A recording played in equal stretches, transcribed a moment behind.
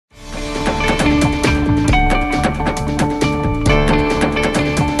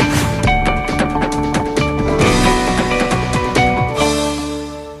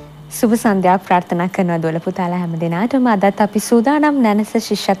සුබ සන්ධ්‍යාවක් ප්‍රාර්ථනා කරනවා දොළ පුතාලා හැම දිනාටම. අදත් අපි සූදානම් නැනස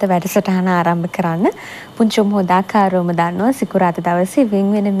ශිෂ්‍යත්ව වැඩසටහන ආරම්භ කරන්න. පුංචි මොහොදාකාරවම දන්නවා සිකුරාදා දවසේ වෙන්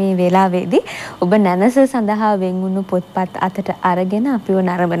වෙන මේ වෙලාවේදී ඔබ නැනස සඳහා වෙන් වුණු පොත්පත් අතට අරගෙන අපිව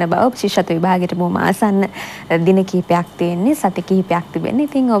නරඹන බව ශිෂ්‍යත්ව විභාගයට බොහොම ආසන්න දින කිහිපයක් තියෙන්නේ, සති කිහිපයක් තිබෙන්නේ.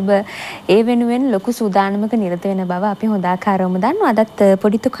 ඉතින් ඔබ ඒ වෙනුවෙන් ලොකු සූදානමක නිරත වෙන බව අපි හොදාකාරවම දන්නවා. අදත්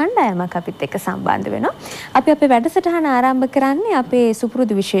පොඩිතු කණ්ඩායමක් අපිත් එක්ක සම්බන්ධ වෙනවා. අපි අපේ වැඩසටහන ආරම්භ කරන්නේ අපේ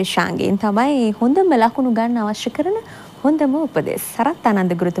සුපුරුදු විශේෂාංගයෙන් තමයි හොඳම ලකුණු ගන්න අවශ්‍ය කරන හොඳම උපදෙස්. සරත්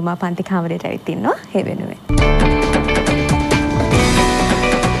ආනන්ද ගුරුතුමා පන්ති කාමරයට ඇවිත් ඉන්නවා ඒ වෙනුවෙන්.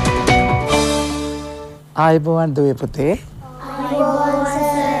 ආයුබෝවන් දුවේ පුතේ. ආයුබෝවන්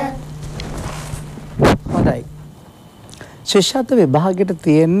සර්. හොඳයි. ශිෂ්‍යත්ව විභාගයට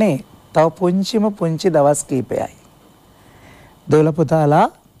තියෙන්නේ තව පුංචි දවස් කීපයයි. දොළ පුතාලා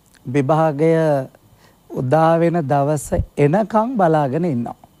විභාගය උදා වෙන දවස එනකම් බලාගෙන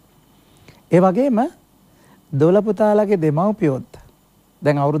ඉන්නවා. ඒ වගේම දොළ පුතාලාගේ දෙමව්පියොත්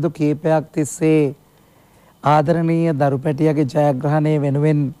දැන් අවුරුදු කීපයක් තිස්සේ ආදරණීය දරු පැටියගේ ජයග්‍රහණය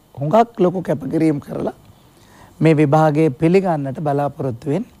වෙනුවෙන් හුඟක් ලොකු කැපකිරීම කරලා මේ විභාගයේ පිළිගන්නට බලාපොරොත්තු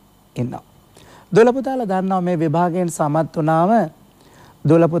වෙමින් ඉන්නවා. දොළ පුතාලා දන්නවා මේ විභාගයෙන් සමත් වුණාම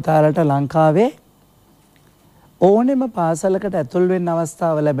දොළ පුතාලට ලංකාවේ ඕනෙම පාසලකට ඇතුල් වෙන්න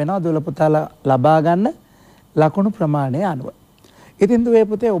අවස්ථාව ලැබෙනවා දොළ පුතාලා ලබා ගන්න ලකුණු ප්‍රමාණය අනුව. ඉතින් දුවේ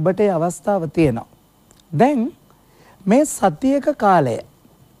පුතේ ඔබට ඒ අවස්ථාව තියෙනවා. දැන් මේ සතියක කාලය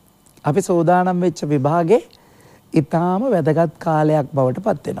අපි සෝදානම් වෙච්ච විභාගේ ඊටාම වැදගත් කාලයක් බවට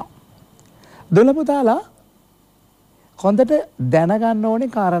පත් වෙනවා. දොළ පුතාලා හොඳට දැනගන්න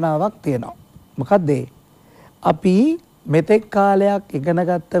ඕනේ කාරණාවක් තියෙනවා. මොකක්ද ඒ? අපි මෙතෙක් කාලයක්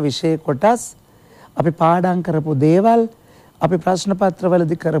ඉගෙනගත්ත විෂය කොටස්, අපි පාඩම් කරපු දේවල්, අපි ප්‍රශ්න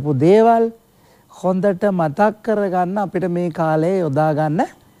පත්‍රවලදී කරපු දේවල් හොඳට මතක් කරගන්න අපිට මේ කාලේ යොදා ගන්න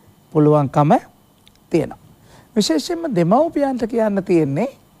පුළුවන්කම තියෙනවා. විශේෂයෙන්ම දෙමව්පියන්ට කියන්න තියෙන්නේ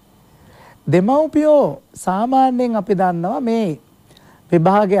දෙමව්පියෝ සාමාන්‍යයෙන් අපි දන්නවා මේ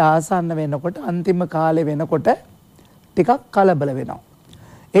විභාගය ආසන්න වෙනකොට අන්තිම කාලේ වෙනකොට ටිකක් කලබල වෙනවා.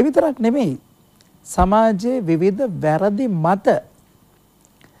 ඒ විතරක් නෙමෙයි සමාජයේ විවිධ වැරදි මත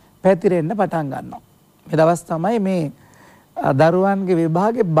පැතිරෙන්න පටන් ගන්නවා. මේ දවස් තමයි මේ දරුවන්ගේ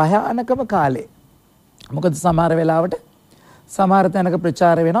විභාගේ භයානකම කාලේ. මොකද සමහර වෙලාවට සමහර තැනක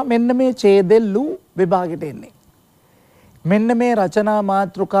ප්‍රචාර වෙනවා මෙන්න මේ ඡේදෙල්ලු විභාගෙට එන්නේ. මෙන්න මේ රචනා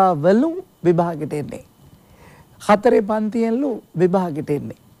මාතෘකා වලු විභාගෙට එන්නේ. 4 පන්තියෙන්ලු විභාගෙට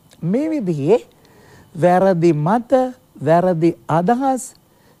එන්නේ. මේ විදිහේ වැරදි මත, වැරදි අදහස්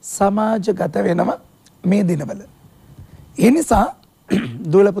සමාජගත වෙනවා මේ දිනවල. ඒ නිසා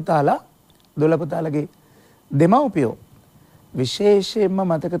දොළ පුතාලගේ දෙමව්පියෝ විශේෂයෙන්ම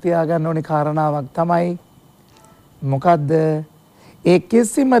මතක තියාගන්න ඕනේ කාරණාවක් තමයි මොකද්ද? ඒ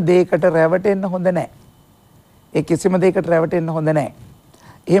කිසිම දෙයකට රැවටෙන්න හොඳ නැහැ. ඒ කිසිම දෙයකට රැවටෙන්න හොඳ නැහැ.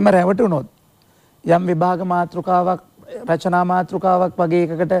 එහෙම රැවටුනොත් යම් විභාග මාතෘකාවක්, රචනා මාතෘකාවක් වගේ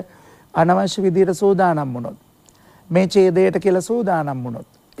එකකට අනවශ්‍ය විදිහට සූදානම් වුණොත්, මේ ඡේදයට කියලා සූදානම් වුණොත්,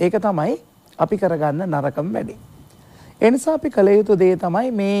 ඒක තමයි අපි කරගන්න නරකම වැඩි. ඒ නිසා අපි කළ යුතු දේ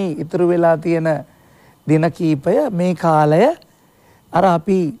තමයි මේ ඉතුරු වෙලා තියෙන දින කීපය, මේ කාලය අර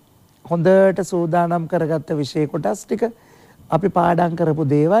අපි හොඳට සූදානම් කරගත්ත විෂය කොටස් ටික, අපි පාඩම් කරපු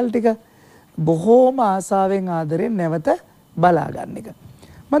දේවල් ටික බොහෝම ආසාවෙන් ආදරෙන් නැවත බලා ගන්න එක.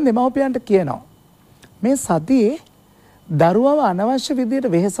 මම දෙමව්පියන්ට කියනවා මේ සතියේ දරුවව අනවශ්‍ය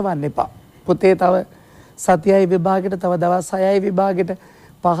විදියට වෙහෙසවන්න එපා. පුතේ තව සතියයි විභාගෙට, තව දවස් 6යි විභාගෙට,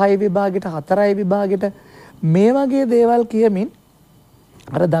 5යි විභාගෙට, 4යි විභාගෙට මේ වගේ දේවල් කියමින්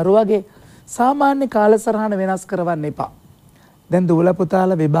අර දරුවගේ සාමාන්‍ය කාලසටහන වෙනස් කරවන්න එපා. දැන් දූල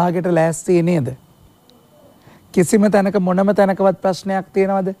පුතාලා විභාගෙට ලෑස්ති නේද? කිසිම තැනක මොනම තැනකවත් ප්‍රශ්නයක්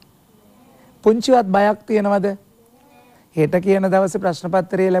තියෙනවද? පුංචිවත් බයක් තියෙනවද? හෙට කියන දවසේ ප්‍රශ්න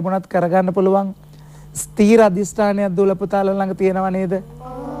පත්‍රය ලැබුණත් කරගන්න පුළුවන් ස්ථීර අධිෂ්ඨානයක් දූල පුතාලා ළඟ තියෙනව නේද?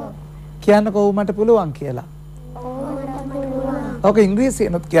 කියන්නකෝ මට පුළුවන් කියලා. ඔක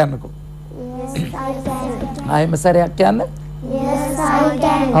ඉංග්‍රීසියෙන්ත් කියන්නකෝ. ආයෙම සරයක් කියන්න. Yes I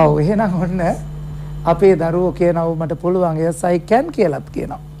can. ඔව් එහෙනම් ඔන්න අපේ දරුවෝ කියනවා මට පුළුවන් yes I can කියලාත්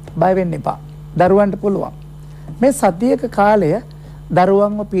කියනවා. බය වෙන්න එපා. දරුවන්ට පුළුවන්. මේ සතියක කාලය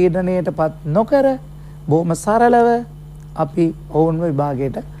දරුවන්ව පීඩණයටපත් නොකර බොහොම සරලව අපි ඔවුන්ව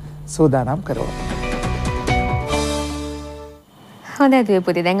විභාගයට සූදානම් කරමු. හොඳයි දුවේ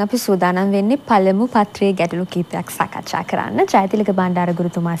පුතේ, දැන් අපි සූදානම් වෙන්නේ පළමු පත්‍රයේ ගැටලු කිහිපයක් සාකච්ඡා කරන්න. ජයතිලක බණ්ඩාර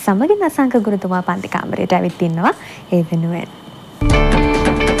ගුරුතුමා සමග නසංක ගුරුතුමා පන්ති කාමරයට ඇවිත් ඉන්නවා ඒ වෙනුවෙන්.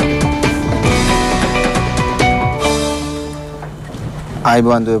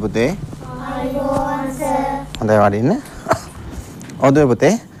 ආයුබෝවන් පුතේ. ආයුබෝවන් සර්. හොඳයි වඩින්න. ඔව්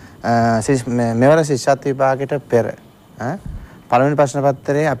පුතේ. මෙවර ශිෂ්‍යත්ව විභාගයට පෙර පළවෙනි ප්‍රශ්න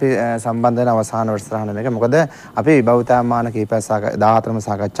පත්‍රයේ අපි සම්බන්ධ වෙන අවසාන වර්ෂරහන මේක. මොකද අපි විභවතාමාන කීපයක් 14ම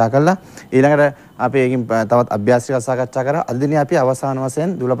සාකච්ඡා කළා. ඊළඟට අපි ඒකින් තවත් අභ්‍යාස ටිකක් සාකච්ඡා කරා. අද දිනේ අපි අවසාන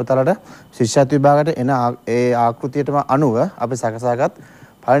වශයෙන් දුලපතලට ශිෂ්‍යත්ව විභාගයට එන ඒ ආකෘතියටම අනුව අපි සකසාගත්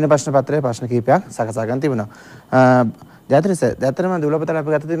පළවෙනි ප්‍රශ්න පත්‍රයේ ප්‍රශ්න කීපයක් සකසා ගන්න තිබුණා. දැතරම දුලපතල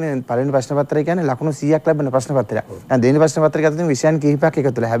අපි ගත තියෙන පළවෙනි ප්‍රශ්න පත්‍රය කියන්නේ ලකුණු 100ක් ලැබෙන ප්‍රශ්න පත්‍රයක්. දැන් දෙවෙනි ප්‍රශ්න පත්‍රය ගත තියෙන විෂයන් කිහිපයක්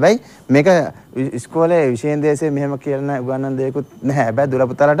එකතු වෙලා. හැබැයි මේක ඉස්කෝලේ විෂයෙන් දේශේ මෙහෙම කියන උගන්වන දෙයක්වත් නැහැ. හැබැයි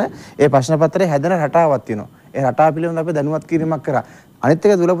දුලපතලට ඒ ප්‍රශ්න පත්‍රයේ හැදෙන රටාවක් තියෙනවා. ඒ රටාව පිළිබඳව අපි දැනුවත් කිරීමක් කරා. අනිත්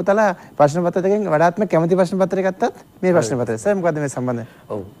එක දුලපතල ප්‍රශ්න පත්‍ර දෙකෙන් වඩාත්ම කැමති ප්‍රශ්න පත්‍රය ගත්තත් මේ ප්‍රශ්න පත්‍රය. සර් මොකද්ද මේ සම්බන්ධය?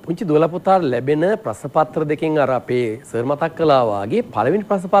 ඔව්. පුංචි දුලපතල ලැබෙන ප්‍රශ්න පත්‍ර දෙකෙන් අර අපේ සර් මතක් කළා වාගේ පළවෙනි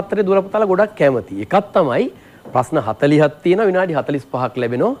ප්‍රශ්න පත්‍රයේ දුලපතල ගොඩක් කැමති. එකක් තමයි ප්‍රශ්න 40ක් තියෙනවා විනාඩි 45ක්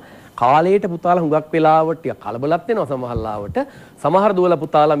ලැබෙනවා. කාලයට පුතාලා හුඟක් වෙලාවට ටික කලබලත් වෙනවා සමහරලාවට. සමහර දුවලා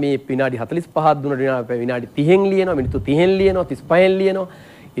පුතාලා මේ විනාඩි 45ක් දුන්නට විනාඩි 30න් ලියනවා, මිනිත්තු 30න් ලියනවා, 35න් ලියනවා.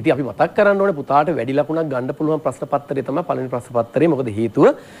 ඉතින් අපි මතක් කරන්න ඕනේ පුතාට වැඩි ලකුණක් ගන්න පුළුවන් ප්‍රශ්න පත්‍රය තමයි පළවෙනි ප්‍රශ්න පත්‍රය. මොකද හේතුව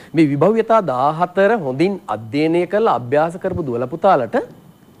මේ විභව්‍යතා 14 හොඳින් අධ්‍යයනය කරලා අභ්‍යාස කරපු දුවලා පුතාලට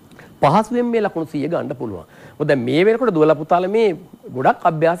පහසුවෙන් මේ ලකුණු 100 ගන්න පුළුවන්. මොකද දැන් මේ වෙනකොට දුවලා පුතාලා මේ ගොඩක්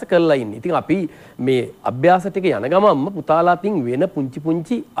අභ්‍යාස කරලා ඉන්නේ. ඉතින් අපි මේ අභ්‍යාස ටික යන ගමන්ම පුතාලා අතින් වෙන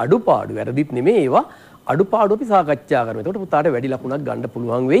පුංචි අඩුපාඩු වැරදිත් නෙමෙයි ඒවා අඩුපාඩු අපි සාකච්ඡා කරමු. එතකොට පුතාට වැඩි ලකුණක් ගන්න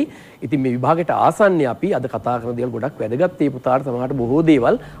පුළුවන් වෙයි. ඉතින් මේ විභාගයට ආසන්නේ අපි අද කතා කරන දේවල් ගොඩක් වැදගත්. ඒ පුතාට සමහරට බොහෝ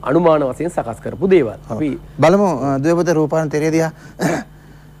දේවල් අනුමාන වශයෙන් සකස් කරපු දේවල්. අපි බලමු දුවපත රූපාන තෙරේදියා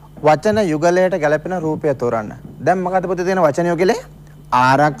වචන යුගලයට ගැලපෙන රූපය තෝරන්න. දැන් මොකද පුතේ තියෙන වචන යුගලේ?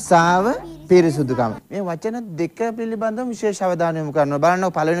 ආරක්ෂාව, පිරිසුදුකම. මේ වචන දෙක පිළිබඳව විශේෂ අවධානය යොමු කරනවා.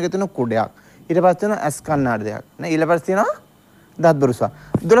 බලන්න පළවෙනි එක තියෙන කුඩයක්. ඊට පස්සේ තියෙන ඇස් කන්නාඩි දෙකක්. නේ ඊට පස්සේ තියෙනවා දත් බුරුසා.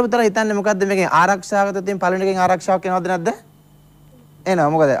 දුරපතල හිතන්නේ මොකද්ද මේකෙන් ආරක්ෂාවකට තියෙන පළවෙනි එකෙන් ආරක්ෂාවක් එනවද නැද්ද?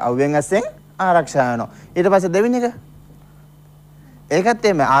 එනවා. මොකද අවුවෙන් ඇස්ෙන් ආරක්ෂාව වෙනවා. ඊට පස්සේ දෙවෙනි එක ඒකත්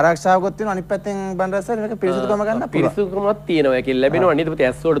එමේ ආරක්ෂාවකුත් තියෙනවා. අනිත් පැත්තෙන් බණ්ඩාරසර් මේක පිරිසුදුකම ගන්න පුළුවන්. පිරිසුදුකමක් තියෙනවා. ඒකෙන් ලැබෙනවා නේද පුතේ?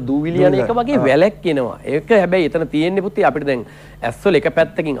 ඇස් වලට දූවිලි යන එක වගේ වැලක් එනවා. ඒක හැබැයි එතන තියෙන්නේ පුතේ අපිට දැන් ඇස් වල එක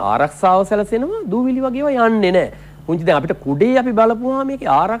පැත්තකින් ආරක්ෂාව සැලසෙනවා. දූවිලි වගේ ඒවා යන්නේ නැහැ. පුංචි දැන් අපිට කුඩේ අපි බලපුවාම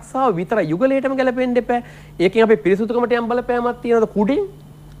මේකේ ආරක්ෂාව විතරයි යුගලයටම ගැලපෙන්න එපා. ඒකෙන් අපේ පිරිසුදුකමට යම් බලපෑමක් තියෙනවද කුඩෙන්?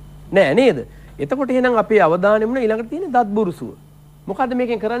 නෑ නේද? එතකොට එහෙනම් අපේ අවධානය මුණ ඊළඟට තියෙන දත් බුරුසුව. මොකද්ද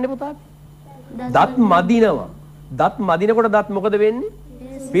මේකෙන් කරන්නේ පුතා? දත් මදිනවා. දත් මදිනකොට දත් මොකද වෙන්නේ?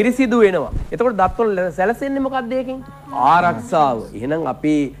 පිරිසිදු වෙනවා. එතකොට දත් වල සැලසෙන්නේ මොකද්ද ඒකෙන්? ආරක්ෂාව. එහෙනම්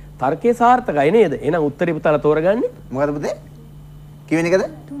අපේ තර්කයේ සාර්ථකයි නේද? එහෙනම් උත්තරේ පුතාලා තෝරගන්නේ මොකද පුතේ? කිවෙන එකද?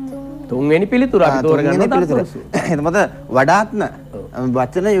 තුන්වෙනි පිළිතුර අපි තෝරගන්නවා දත් බුරුසුව. එතකොට වඩාත්ම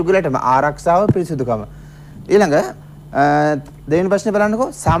වචන යුගලයටම ආරක්ෂාව, පිරිසිදුකම. ඊළඟ දෙවෙනි ප්‍රශ්නේ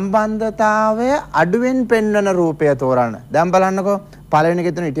බලන්නකෝ. සම්බන්ධතාවය අඩුවෙන් පෙන්වන රූපය තෝරන්න. දැන් බලන්නකෝ පළවෙනි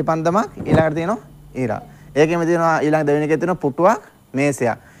එකේ තියෙන ඉටිපන්දමක් ඊළඟට තියෙනවා ඊරා. ඒකෙම තියෙනවා ඊළඟ දෙවෙනි එකේ තියෙන පුටුවක්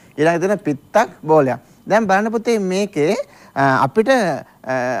මේසයක්. ඊළඟ තියෙන පිත්තක් බෝලයක්. දැන් බලන්න පුතේ මේකේ අපිට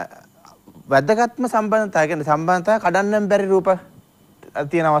වැදගත්ම සම්බන්ධතාවය කියන්නේ සම්බන්ධතාවය කඩන්නම් බැරි රූප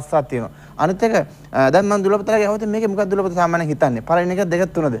තියෙන අවස්ථාවක් තියෙනවා. අනිත් එක දැන් මම දුලපතලගේ යවුවොත් මේකේ මොකක්ද දුලපත සාමාන්‍යයෙන් හිතන්නේ? පළවෙනි එක දෙක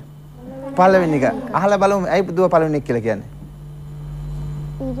තුනද? පළවෙනි එක. අහලා බලමු. ඇයි දුව පළවෙනි එක කියලා කියන්නේ?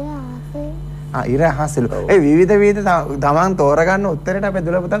 ඉර අහසලු. ඒ විවිධ තමන් තෝරගන්න උත්තරේට අපේ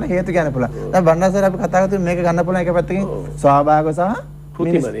දුලපතන හේතු කියන්න පුළුවන්. දැන් බණ්ඩාරසර් අපි කතා කරලා මේක ගන්න පුළුවන් එක පැත්තකින් ස්වාභාවික සහ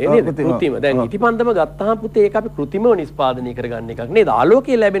කෘතිම නේද? කෘතිම. දැන් ඉටිපන්දම ගත්තාම පුතේ ඒක අපි කෘතිමව නිෂ්පාදනය කරගන්න එකක් නේද?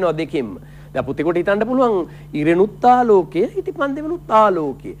 ආලෝකය ලැබෙනවා දෙකෙන්ම. දැන් පුතේකට හිතන්න පුළුවන් ඉරෙනුත් ආලෝකය, ඉටිපන්දෙමනුත්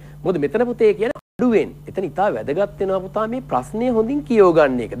ආලෝකය. මොකද මෙතන පුතේ කියන්නේ අඩුවෙන්. එතන ඉතා වැදගත් වෙනවා පුතා මේ ප්‍රශ්නය හොඳින් කියව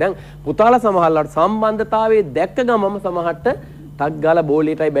ගන්න එක. දැන් පුතාලා සමහරලාට සම්බන්ධතාවයේ දැක්ක ගමම සමහරට ටක් ගාලා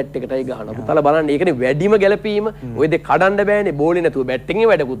බෝලේටයි බැට් එකටයි ගහනවා. පුතාලා බලන්න ඒකනේ වැඩිම ගැලපීම. ඔය දෙක කඩන්න බෑනේ. බෝලේ නැතුව බැට් එකෙන්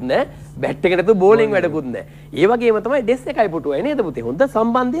වැඩකුත් නැහැ. බැට් එක නැතුව බෝලෙන් වැඩකුත් නැහැ. ඒ වගේම තමයි ඩෙස් එකයි පුටුවයි නේද පුතේ? හොඳ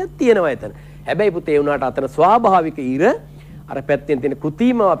සම්බන්ධයක් තියෙනවා එතන. හැබැයි පුතේ උනාට අතන ස්වාභාවික ඉර අර පැත්තෙන් තියෙන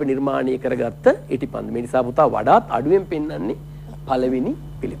කෘතිමව අපි නිර්මාණය කරගත්ත ඉටිපන්ද. මේ නිසා පුතා වඩාත් අඩුවෙන් පෙන්වන්නේ පළවෙනි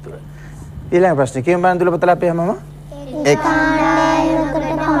පිළිතුර. ඊළඟ ප්‍රශ්නේ කියමු බලන්න දුලපතලා අපේ හැමම කාණ්ඩායමකට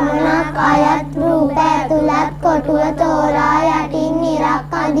පමණක් අයත් රූප ඇතුළත් කොටුව තෝරා යටින්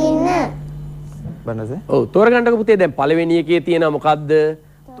නිරක් අඳින්න. බන්නසේ? ඔව් තෝරගන්නකො පුතේ දැන් පළවෙනි එකේ තියෙනවා මොකද්ද?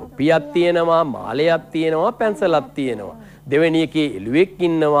 තොපියක් තියෙනවා, මාලයක් තියෙනවා, පැන්සලක් තියෙනවා. දෙවෙනි එකේ එළුවෙක්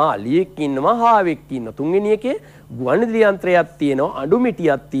ඉන්නවා, අලියෙක් ඉන්නවා, හාවෙක් ඉන්නවා. තුන්වෙනි එකේ ගුවන්විදුලි යන්ත්‍රයක් තියෙනවා, අඬු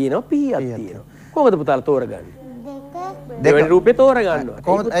මිටියක් තියෙනවා, පිහියක් තියෙනවා. කොහොමද පුතාලා තෝරගන්නේ? දෙවෙනි රූපේ තෝරගන්නවා.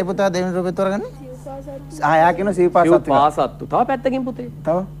 කොහොමද අය පුතා දෙවෙනි රූපේ තෝරගන්නේ? ආයා කියන සිව්පාසත්තු. තව පැත්තකින් පුතේ.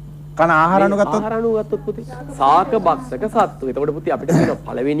 තව කන ආහාර අණු ගත්තොත් ආහාර අණු ගත්තොත් පුතේ. සාක බක්සක සත්තු. එතකොට පුතේ අපිට තියෙන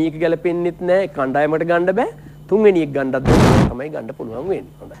පළවෙනි එක ගැලපෙන්නෙත් නැහැ. කණ්ඩායමකට ගන්න බෑ. තුන්වෙනි එක ගන්නත් තමයි ගන්න පුළුවන්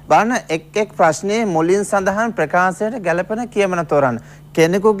වෙන්නේ. හොඳයි. බලන්න එක් ප්‍රශ්නයේ මුලින් සඳහන් ප්‍රකාශයට ගැළපෙන කියමන තෝරන්න.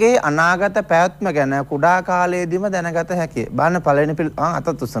 කෙනෙකුගේ අනාගත පැවැත්ම ගැන කුඩා කාලයේදීම දැනගත හැකියි. බලන්න පළවෙනි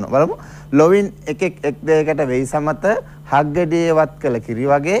අතත් උස්සන. බලමු. ලොවින් එක් දෙයකට වෙයි සමත හග්ගඩියවත් කළ කිරි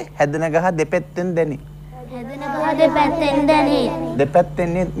වගේ හැදෙන ගහ දෙපැත්තෙන් දැනි. හැදෙන ගහ දෙපැත්තෙන් දැනි.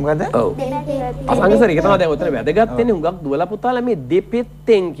 දෙපැත්තෙන් මොකද? ඔව්. අසංගසර එක තමයි දැන් උතන වැදගත් වෙන්නේ හුඟක් දුවලා පුතාලා මේ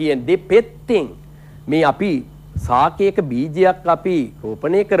දෙපැත්තෙන් කියන දෙපැත්තෙන් මේ අපි සාකේක බීජයක් අපි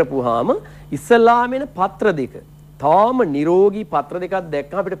රෝපණය කරපුවාම ඉස්සලාම එන පත්‍ර දෙක තාම නිරෝගී පත්‍ර දෙකක්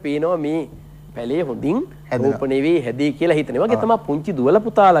දැක්කම අපිට පේනවා මේ පැලේ හොඳින් රෝපණය වෙයි හැදේ කියලා හිතනවා. වගේ තමයි පුංචි දුවල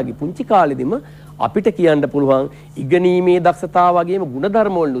පුතාලාගේ පුංචි කාලෙදිම අපිට කියන්න පුළුවන් ඉගෙනීමේ දක්ෂතාව වගේම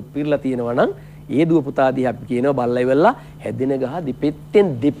ಗುಣධර්ම වලුත් පිරලා තියෙනවා නම් ඒ දුව පුතාදී අපි කියනවා බල්ලා ඉවරලා හැදෙන ගහ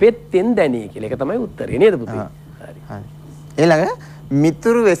දෙපෙත්තෙන් දැනේ කියලා. ඒක තමයි උත්තරේ නේද පුතේ? හරි. ඊළඟ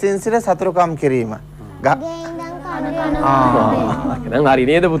මිතුරු වෙසින් සිට සතුරුකම් කිරීම. දැන් හරි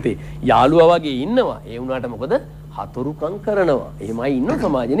නේද පුතේ? යාළුවා වගේ ඉන්නවා. ඒ වුණාට මොකද? හතුරුකම් කරනවා. එහෙමයි ඉන්න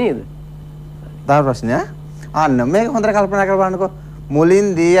සමාජේ නේද? තව ප්‍රශ්නය. අන්න මේක හොඳට කල්පනා කරලා බලන්නකෝ. මුලින්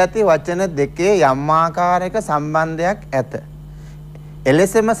දී ඇති වචන දෙකේ යම් ආකාරයක සම්බන්ධයක් ඇත.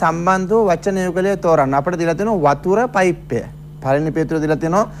 එලෙසම සම්බන්ධ වූ වචන යුගලය තෝරන්න. අපිට දීලා තියෙනවා වතුර පයිප්පය. පළවෙනි පේතුර දීලා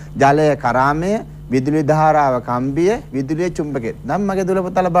තියෙනවා ජලය කරාමය, විදුලි ධාරාව කම්බිය, විදුලිය චුම්බකය. දැන් මගේ දුල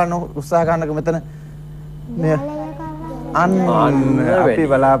පුතාලා බලන්න උත්සාහ ගන්නක මෙතන මේ අන්න අපි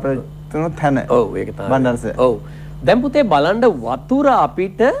බලාපොරොත්තු වෙන තැන. ඔව් ඒක තමයි. බණ්ඩාරස. ඔව්. දැන් පුතේ බලන්න වතුර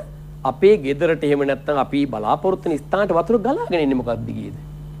අපිට අපේ ගෙදරට එහෙම නැත්නම් අපි බලාපොරොත්තු වෙන ස්ථානට වතුර ගලාගෙන ඉන්නේ මොකක්ද දිගේද?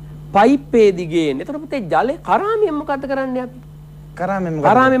 පයිප්පේ දිගේ එන්නේ. එතකොට පුතේ ජලය කරාමියෙන් මොකද්ද කරන්නේ අපි?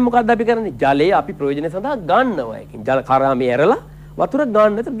 කරාමියෙන් මොකද්ද අපි කරන්නේ? ජලය අපි ප්‍රයෝජන සඳහා ගන්නවා. ඒකින් ජල කරාමිය ඇරලා වතුර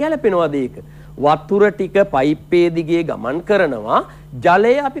ගන්න. එතකොට ගැලපෙනවාද ඒක? වතුර ටික පයිප්පේ දිගේ ගමන් කරනවා.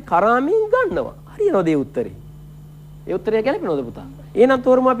 ජලය අපි කරාමියෙන් ගන්නවා. හරියනවද ඒ උත්තරේ? ඒ උත්තරය ගැලපෙනවද පුතා? එහෙනම්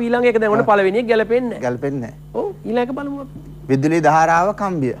තෝරමු අපි ඊළඟ එක දැන් ඔන්න පළවෙනි එක ගැලපෙන්නේ නැහැ. ගැලපෙන්නේ නැහැ. ඔව් ඊළඟ එක බලමු අපි. විදුලි ධාරාව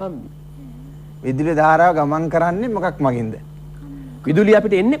කම්බිය. විදුලි ධාරාව ගමන් කරන්නේ මොකක් මගින්ද? විදුලිය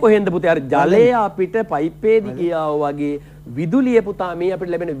අපිට එන්නේ කොහෙන්ද පුතේ? අර ජලය අපිට පයිප්පේ දිගේ ආවා වගේ විදුලිය පුතා මේ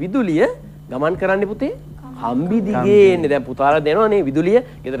අපිට ලැබෙන විදුලිය ගමන් කරන්නේ පුතේ කම්බි දිගේ එන්නේ. දැන් පුතාලා දෙනවනේ විදුලිය.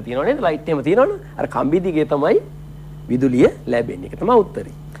 ගෙදර තියෙනව නේද? ලයිට් එහෙම තියෙනවනේ. අර කම්බි දිගේ තමයි විදුලිය ලැබෙන්නේ. ඒක තමයි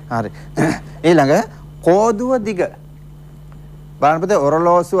උත්තරේ. හරි. ඊළඟ කෝදුව දිග. බලන්න පුතේ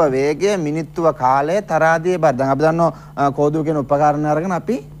ඔරලෝසුව වේගය මිනිත්තුව කාලය තරාදියේ බර. දැන් අපි දන්නවා කෝදුව කියන උපකරණ අරගෙන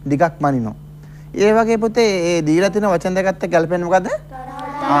අපි දිගක් මනිනවා. ඒ වගේ පුතේ ඒ දීලා තියෙන වචන දෙකත් එක්ක ගැලපෙන්නේ මොකද්ද?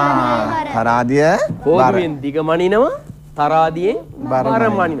 තරාදිය කෝදුවෙන් දිග මනිනවා තරාදියෙන් බර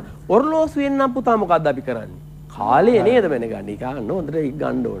මනිනවා. ඔරලෝසුවෙන් නම් පුතා මොකද්ද අපි කරන්නේ? කාලය නේද වෙනගන්නේ. ඒක අන්න හොඳට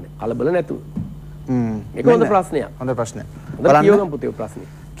ගන්න ඕනේ. කලබල නැතුව. ඒක හොඳ ප්‍රශ්නයක්. හොඳ ප්‍රශ්නයක්. බලන්න කියවගම් පුතේ ප්‍රශ්නේ.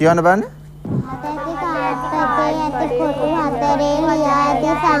 කියවන්න බලන්න.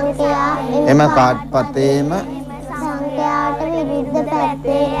 එම කාඩ් පතේම සංඛ්‍යාවට විරුද්ධ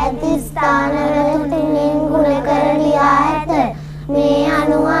පැත්තේ ඇති ස්ථානවල තුنين ගුණ කර ලියා ඇත. මේ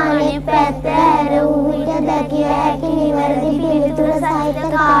අනුව අනෙක් පැත්ත හැර වූ විට දැකිය හැකි නිවැරදි පිළිතුර සහිත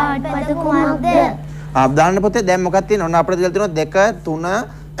කාඩ් පත කුමක්ද? දාන්න පුතේ දැන් මොකක්ද තියෙන්නේ? ඔන්න අපිට දීලා තියෙනවා 2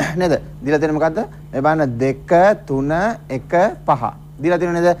 3 නේද? දීලා තියෙන්නේ මොකද්ද? මේ බලන්න 2 3 1 5. දීලා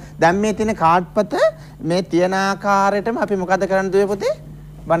තියෙනව නේද? දැන් මේ තියෙන කාඩ් පත මේ තියෙන ආකාරයටම අපි මොකද කරන්න දුවේ පුතේ?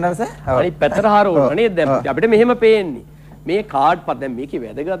 බණ්ඩාරස? අනිත් පැත්තට හරවන්න නේද? දැන් අපිට මෙහෙම පේන්නේ. මේ කාඩ් පත දැන් මේකේ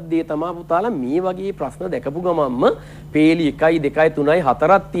වැදගත් දේ තමයි පුතාලා මේ වගේ ප්‍රශ්න දැකපු ගමන්ම පේලි 1 2 3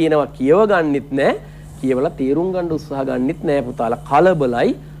 4ක් තියෙනවා කියව ගන්නෙත් නැහැ. කියවලා තේරුම් ගන්න උත්සාහ ගන්නෙත් නැහැ පුතාලා. කලබලයි.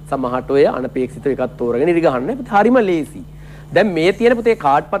 සමහරට ඔය අනපේක්ෂිත එකක් තෝරගෙන ඉරි ගහන්න. හරිම ලේසි. දැන් මේ තියෙන පුතේ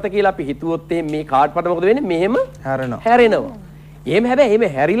කාඩ් පත කියලා අපි හිතුවොත් මේ කාඩ් පත මොකද වෙන්නේ? මෙහෙම හැරෙනවා. එහෙම හැබැයි එහෙම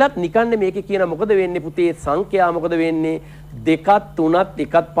හැරිලත් නිකන්නේ මේකේ කියන මොකද වෙන්නේ පුතේ? සංඛ්‍යා මොකද වෙන්නේ? 2ක් 3ක්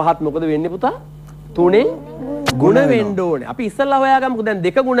 1ක් 5ක් මොකද වෙන්නේ පුතා? 3ෙන් ගුණ වෙන්න ඕනේ. අපි ඉස්සල්ලා හොයාගමුකෝ. දැන්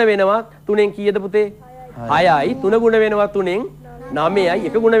 2 ගුණ වෙනවා 3ෙන් කීයද පුතේ? 6යි. 3 ගුණ වෙනවා 3ෙන් 9යි.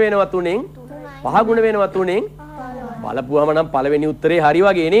 1 ගුණ වෙනවා 3ෙන් 5 ගුණ වෙනවා 3ෙන් බලපුවම නම් පළවෙනි උත්තරේ හරි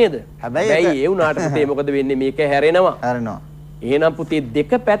වගේ නේද? හැබැයි ඒ වුණාට පුතේ මොකද වෙන්නේ? මේක හැරෙනවා. එහෙනම් පුතේ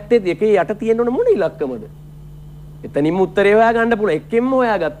 2 පැත්තේ දෙකේ යට තියෙන්න ඕන මොන ඉලක්කමද? එතනින්ම උත්තරේ හොයා ගන්න පුළුවන්. එකෙන්ම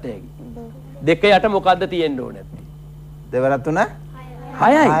හොයාගත්ත හැකි. 2 යට මොකද්ද තියෙන්න ඕනේ නැත්තේ? දෙවරක් 3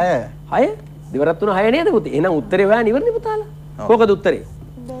 6යි. 6 දෙවරක් 3 6 නේද පුතේ? එහෙනම් උත්තරේ හොයන්න ඉවරනේ පුතාලා. කොහොමද උත්තරේ?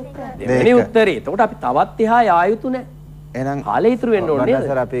 2. දෙවෙනි උත්තරේ. එතකොට අපි තවත් එහා යා යුතු නැහැ. එහෙනම් කාලේ ඉතුරු වෙන්න ඕනේ නේද?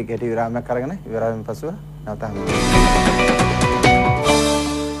 සර් අපි කෙටි විරාමයක් අරගෙන විරාමයෙන් පසුව නැවතම.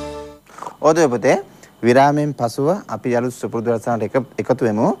 ඔතේ පුතේ විරාමයෙන් පසුව අපි යලුත් සුපුරුදු රසායනට එකතු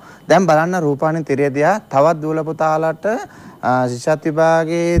වෙමු. දැන් බලන්න රූපාණී තිරයදියා තවත් දූල පුතාලට ශිෂ්‍යත්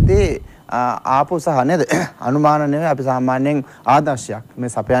විභාගයේදී ආපු සහ නේද අනුමාන නෙවෙයි අපි සාමාන්‍යයෙන් ආදර්ශයක්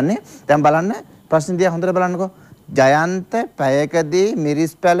මේ සපයන්නේ. දැන් බලන්න ප්‍රශ්න දිහා හොඳට බලන්නකෝ. ජයන්ත පැයකදී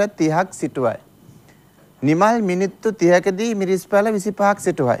මිරිස් පැල 30ක් සිටුවයි. නිමල් මිනිත්තු 30කදී මිරිස් පැල 25ක්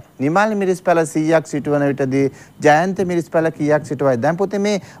සිටුවයි. නිමල් මිරිස් පැල 100ක් සිටවන විටදී ජයන්ත මිරිස් පැල කීයක් සිටුවයි. දැන් පුතේ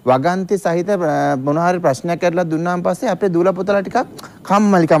මේ වගන්ති සහිත මොනවා හරි ප්‍රශ්නයක් කරලා දුන්නාන් පස්සේ අපේ දූල පුතලා ටිකක්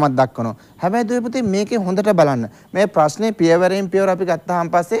කම්මැලිකමක් දක්වනවා. හැබැයි දුවේ පුතේ මේකේ හොඳට බලන්න. මේ ප්‍රශ්නේ පියවරෙන් පියවර අපි ගත්තාන්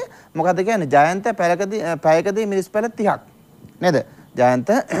පස්සේ මොකද කියන්නේ? ජයන්ත පැයකදී මිරිස් පැල 30ක්. නේද? ජයන්ත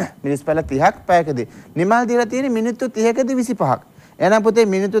මිරිස් පැල 30ක් පැයකදී. නිමල් දීලා තියෙන්නේ මිනිත්තු 30කදී 25ක්. එහෙනම් පුතේ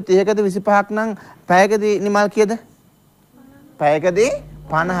මිනිත්තු 30කදී 25ක් නම් පැයකදී නිමල් කීයද? පැයකදී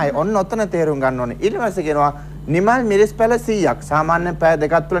 50යි. ඔන්න ඔතන තේරුම් ගන්න ඕනේ. ඊට පස්සේ කියනවා නිමල් මිරිස් පැල 100ක්. සාමාන්‍ය පැය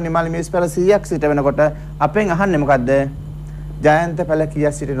දෙකක් තුළ නිමල් මිරිස් පැල 100ක් සිට වෙනකොට අපෙන් අහන්නේ මොකද්ද? ජයන්ත පැල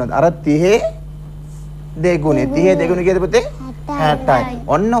කීයක් සිටිනවද? අර 30 දෙගුණේ. 30 දෙගුණේ කීයද පුතේ? 60යි.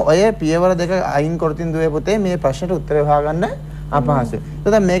 ඔන්න ඔය පියවර දෙක අයින් කරතින් දුවේ පුතේ මේ ප්‍රශ්නෙට උත්තරේ හොයාගන්න අපහසුයි.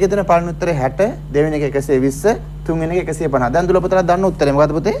 එතකොට මේකේ තියෙන පළවෙනි උත්තරේ 60, දෙවෙනි එක 120, තුන්වෙනි එක 150. දැන් දුල පුතලා දන්න උත්තරේ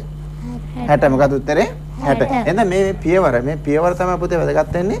මොකද්ද පුතේ? 60. මොකද්ද උත්තරේ? 60. එහෙනම් මේ පියවර තමයි පුතේ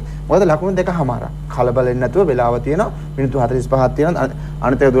වැදගත් වෙන්නේ. මොකද ලකුණු දෙකමාරක්. කලබල වෙන්නේ නැතුව වෙලාව තියෙනවා. මිනිත්තු 45ක් තියෙනවා.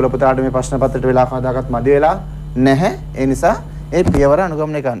 අනිත් එක දුල පුතලාට මේ ප්‍රශ්න පත්‍රයට වෙලා හදාගත් මදි වෙලා නැහැ. ඒ නිසා ඒ පියවර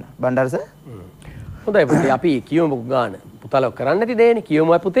අනුගමනය කරන්න. බණ්ඩාර සර්. හොඳයි පුතේ අපි කියමු ගාන. පුතාලා කරන්න ඇති දෙන්නේ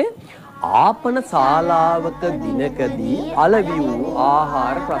කියමුයි පුතේ. ආපන ශාලාවක දිනකදී අලවි වූ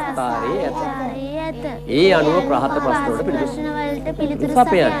ආහාර ප්‍රස්තාරයේ ඇත. ඒ අනුව ප්‍රහත ප්‍රශ්න වලට පිළිතුරු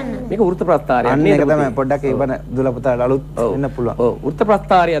සපයන්න. මේක වෘත්ත ප්‍රස්තාරයක් නේද? මේක තමයි පොඩ්ඩක් ඉබන දුල පුතාට අලුත් වෙන්න පුළුවන්. ඔව් වෘත්ත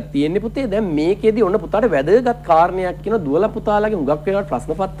ප්‍රස්තාරයක් තියෙන්නේ පුතේ. දැන් මේකෙදි ඔන්න පුතාට වැදගත් කාරණයක් කියන දුල පුතාලාගේ හුඟක් වෙලාවට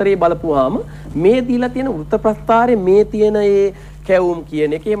ප්‍රශ්න පත්‍රයේ බලපුවාම මේ දීලා තියෙන වෘත්ත ප්‍රස්තාරයේ මේ තියෙන ඒ කැවුම්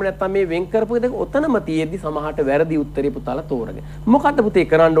කියන එක එහෙම නැත්නම් මේ වෙන් කරපු එක ඔතනම තියෙද්දි සමහරට වැරදි උත්තරේ පුතාලා තෝරගෙන. මොකද්ද පුතේ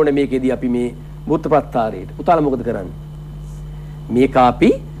කරන්න ඕනේ මේකෙදි අපි මේ වෘත්ත ප්‍රස්තාරයේට? පුතාලා මොකද කරන්නේ? මේක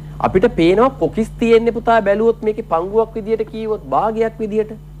අපිට පේනවා කොකිස් තියෙන්නේ පුතා බැලුවොත් මේකේ පංගුවක් විදියට කීවොත් භාගයක්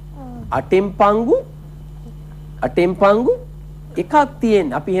විදියට. අටෙන් පංගු එකක්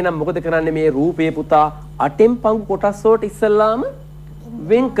තියෙන්නේ. අපි එහෙනම් මොකද කරන්නේ මේ රූපේ පුතා අටෙන් පංගු කොටස් වලට ඉස්සල්ලාම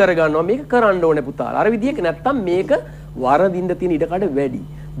වෙන් කරගන්නවා. මේක කරන්න ඕනේ පුතාලා. අර විදියක නැත්තම් මේක වරදින්න තියෙන ඉඩකඩ වැඩි.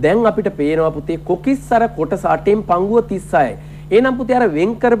 දැන් අපිට පේනවා පුතේ කොකිස් අර කොටස 8න් පංගුව 36යි. එහෙනම් පුතේ අර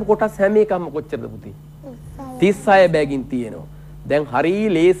වෙන් කරපු කොටස් හැම එකක්ම කොච්චරද පුතේ? 36 බැගින් තියෙනවා. දැන් හරි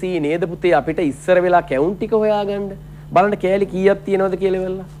ලේසි නේද පුතේ අපිට ඉස්සර වෙලා කැවුම් ටික හොයාගන්න. බලන්න කෑලි කීයක් තියෙනවද කියලා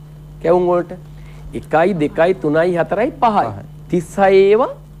වෙලා. කැවුම් වලට 1යි 2යි 3යි 4යි 5යි. 36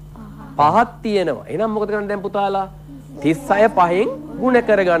 ඒවා පහක් තියෙනවා. එහෙනම් මොකද කරන්නේ දැන් පුතාලා? 36 5න් ගුණ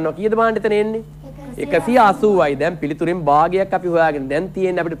කරගන්නවා. කීයද බලන්න එතන එන්නේ? 180යි. දැන් පිළිතුරෙන් භාගයක් අපි හොයාගෙන දැන්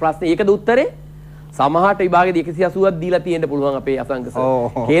තියෙන්නේ අපිට ප්‍රශ්නේ ඒකද උත්තරේ? සමහරට විභාගෙදී 180ක් දීලා තියෙන්න පුළුවන් අපේ අසංකස.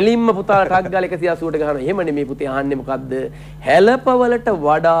 කෙලින්ම පුතාලා ටක් ගාලා 180ට ගහනවා. එහෙම නෙමෙයි පුතේ අහන්නේ මොකද්ද? හැලපවලට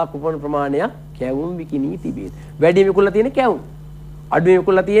වඩා කුපන් ප්‍රමාණයක් කැවුම් විකිණී තිබේ. වැඩි විකුණලා තියෙන කැවුම්. අඩු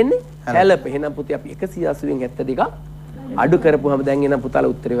විකුණලා තියෙන්නේ හැලප. එහෙනම් පුතේ අපි 180න් 72ක් අඩු කරපුවාම දැන් එනම්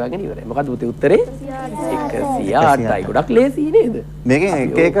පුතාලා උත්තරේ හොයාගෙන ඉවරයි. මොකද්ද පුතේ උත්තරේ? 108යි. ගොඩක් ලේසි නේද?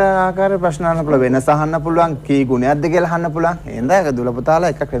 මේකෙන් එක ආකාර ප්‍රශ්න අහන්න පුළුවන්. වෙනස අහන්න පුළුවන්. කී ගුණයක්ද කියලා අහන්න පුළුවන්. එහෙනම් ඒක දුල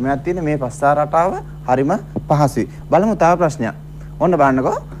පුතාලා එක ක්‍රමයක් තියෙන මේ පස්සා රටාව හරිම පහසුයි. බලමු තව ප්‍රශ්නයක්. ඔන්න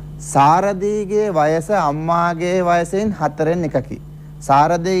බලන්නකෝ. සාරදීගේ වයස අම්මාගේ වයසෙන් 4න් එකකි.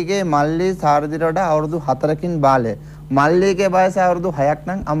 සාරදීගේ මල්ලි සාරදීට වඩා අවුරුදු 4කින් බාලය. මල්ලිගේ වයස අවුරුදු 6ක්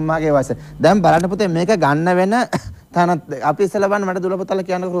නම් අම්මාගේ වයස. දැන් බලන්න පුතේ මේක ගන්න වෙන තනත් අපි ඉස්සෙල්ලා බලන්න මට දුල පුතාලා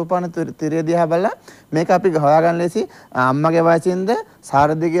කියන රූපාන තිරිය දිහා බලලා මේක අපි හොයාගන්න ලේසි. අම්මගේ වයසින්ද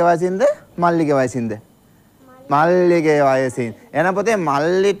සාරදීගේ වයසින්ද මල්ලිගේ වයසින්ද? මල්ලිගේ වයසින්. එහෙනම් පුතේ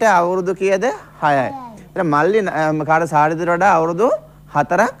මල්ලිට අවුරුදු කීයද? 6යි. එහෙනම් මල්ලි කාට සාරදීට වඩා අවුරුදු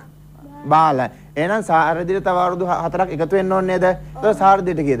 4ක් බාලයි. එහෙනම් සාරදීට තව අවුරුදු 4ක් එකතු වෙන්න ඕනේ නේද? ඒක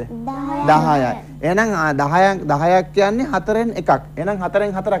සාරදීට කීයද? 10යි. එහෙනම් 10ක් කියන්නේ 4න් එකක්. එහෙනම්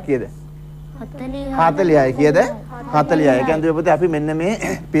 4න් 4ක් කීයද? 40යි කීයද? 40යි. ඒ කියන්නේ පුතේ අපි මෙන්න මේ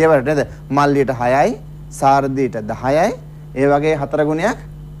පියවරට නේද? මල්ලියට 6යි, සාරදීට 10යි. ඒ වගේ 4 ගුණයක්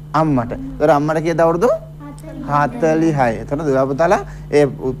අම්මට. ඒතර අම්මට කීයද අවුරුදු? 40යි. එතන දුව පුතාලා ඒ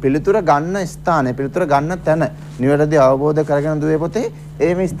පිළිතුර ගන්න ස්ථානය, පිළිතුර ගන්න තැන නිවැරදි අවබෝධ කරගෙන දුවේ පුතේ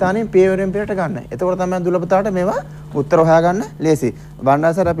ඒ මේ ස්ථානයෙන් පියවරෙන් පියවරට ගන්න. එතකොට තමයි දුව පුතාට මේවා උත්තර හොයාගන්න ලේසි.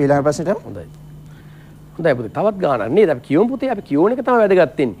 බණ්ඩාසර අපි ඊළඟ ප්‍රශ්නෙට හොඳයි. හොඳයි පුතේ තවත් ගානක් නේද? අපි කියමු පුතේ අපි කියෝන එක තමයි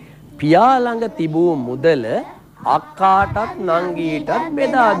වැදගත් වෙන්නේ. පියා ළඟ තිබූ මුදල අක්කාටත් නංගීටත්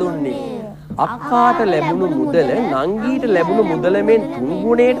බෙදා දුන්නේ. අක්කාට ලැබුණු මුදල නංගීට ලැබුණු මුදල මෙන් 3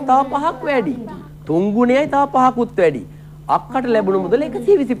 ගුණයට තව 5ක් වැඩි. 3 ගුණයයි තව 5කුත් වැඩි. අක්කට ලැබුණු මුදල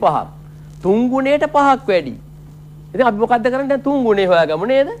 125ක්. 3 ගුණයට 5ක් වැඩි. ඉතින් අපි මොකද්ද කරන්නේ දැන් 3 ගුණේ හොයාගමු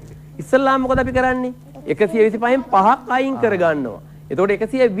නේද? ඉස්සල්ලාම මොකද අපි කරන්නේ? 125න් 5ක් අයින් කර ගන්නවා. එතකොට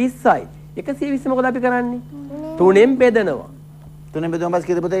 120යි. 120 මොකද අපි කරන්නේ? 3ෙන් බෙදනවා. 3ෙන් බෙදුවම පස්සේ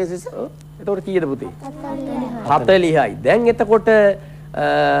කීයද පුතේ සිස්ස? එතකොට කීයද පුතේ? 40යි. දැන් එතකොට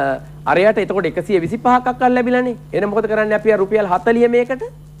අරයට එතකොට 125ක් අක්කල් ලැබිලානේ. එහෙනම් මොකද කරන්නේ අපි රුපියල් 40 මේකට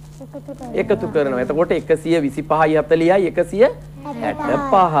එකතු කරනවා. එතකොට 125යි 40යි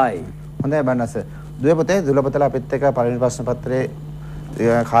 165යි. හොඳයි බන්නස. දුවේ පුතේ දුලපතලා අපිත් එක්ක පළවෙනි ප්‍රශ්න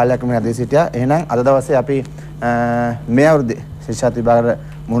පත්‍රයේ කාලයක් මේ අදී සිටියා. එහෙනම් අද දවසේ අපි මේ අවුරුද්දේ ශිෂ්‍යත් විභාගයට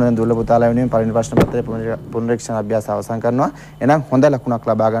මුහුණ දුර්ලභ පුතාලා වෙනුවෙන් පළවෙනි ප්‍රශ්න පත්‍රයේ පුනරීක්ෂණ අභ්‍යාස අවසන් කරනවා. එහෙනම් හොඳ ලකුණක්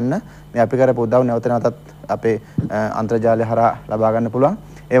ලබා ගන්න මේ අපි කරපු උදව් නැවත නැවතත් අපේ අන්තර්ජාලය හරහා ලබා ගන්න පුළුවන්.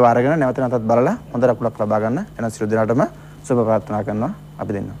 ඒව අරගෙන නැවත නැවතත් බලලා හොඳ ලකුණක් ලබා ගන්න. එහෙනම් සියලු දෙනාටම සුබ ප්‍රාර්ථනා කරනවා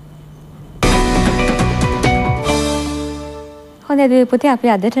අපි දෙන්නා. හොඳයි දුවේ පුතේ අපි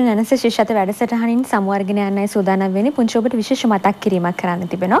අදට නැනස ශිෂ්‍යත වැඩසටහනින් සමුවර්ගෙන යන්නයි සූදානම් වෙන්නේ. පුංචි ඔබට විශේෂ මතක් කිරීමක් කරන්න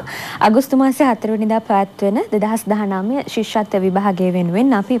තිබෙනවා. අගෝස්තු මාසයේ 4 වෙනිදා පැවැත්වෙන 2019 ශිෂ්‍යත්ව විභාගය වෙනුවෙන්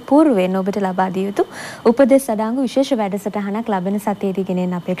අපි పూర్වයෙන් ඔබට ලබා දිය යුතු උපදෙස් අඩංගු විශේෂ වැඩසටහනක් ලබන සතියේදී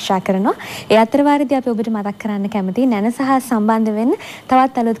ගෙනෙන්න අපේක්ෂා කරනවා. ඒ අතරවාරදී අපි ඔබට මතක් කරන්න කැමතියි නැනස හා සම්බන්ධ වෙන්න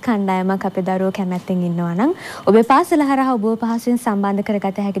තවත් අලුත් කණ්ඩායමක් අපේ දරුවෝ කැමැත්තෙන් ඉන්නවා නම් ඔබේ පාසල හරහා ඔබව පහසුවෙන් සම්බන්ධ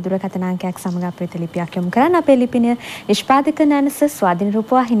කරගත හැකි දුරකථන අංකයක් සමග අපිට ලිපියක් යොමු කරන්න. අපේ ලිපිනය නිෂ්පාදක නැනස ස්වාධීන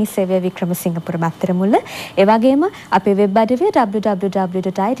රූපවාහිනී සේවය වික්‍රමසිංහපුර බත්තර මුල්ල. ඒ වගේම අපේ වෙබ් අඩවිය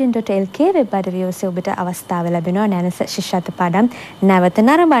www.itn.lk වෙබ් අඩවිය ඔස්සේ ඔබට අවස්ථාව ලැබෙනවා නැනස ශිෂ්‍යත්ව පාඩම් නැවත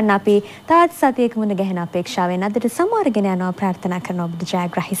නරඹන්න. අපි තවත් සතියක මුණ ගැහෙන අපේක්ෂාවෙන් අදට සමවර්ගෙන යනවා ප්‍රාර්ථනා කරන ඔබට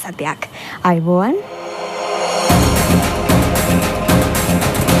ජයග්‍රහී සතියක්. ආයුබෝවන්.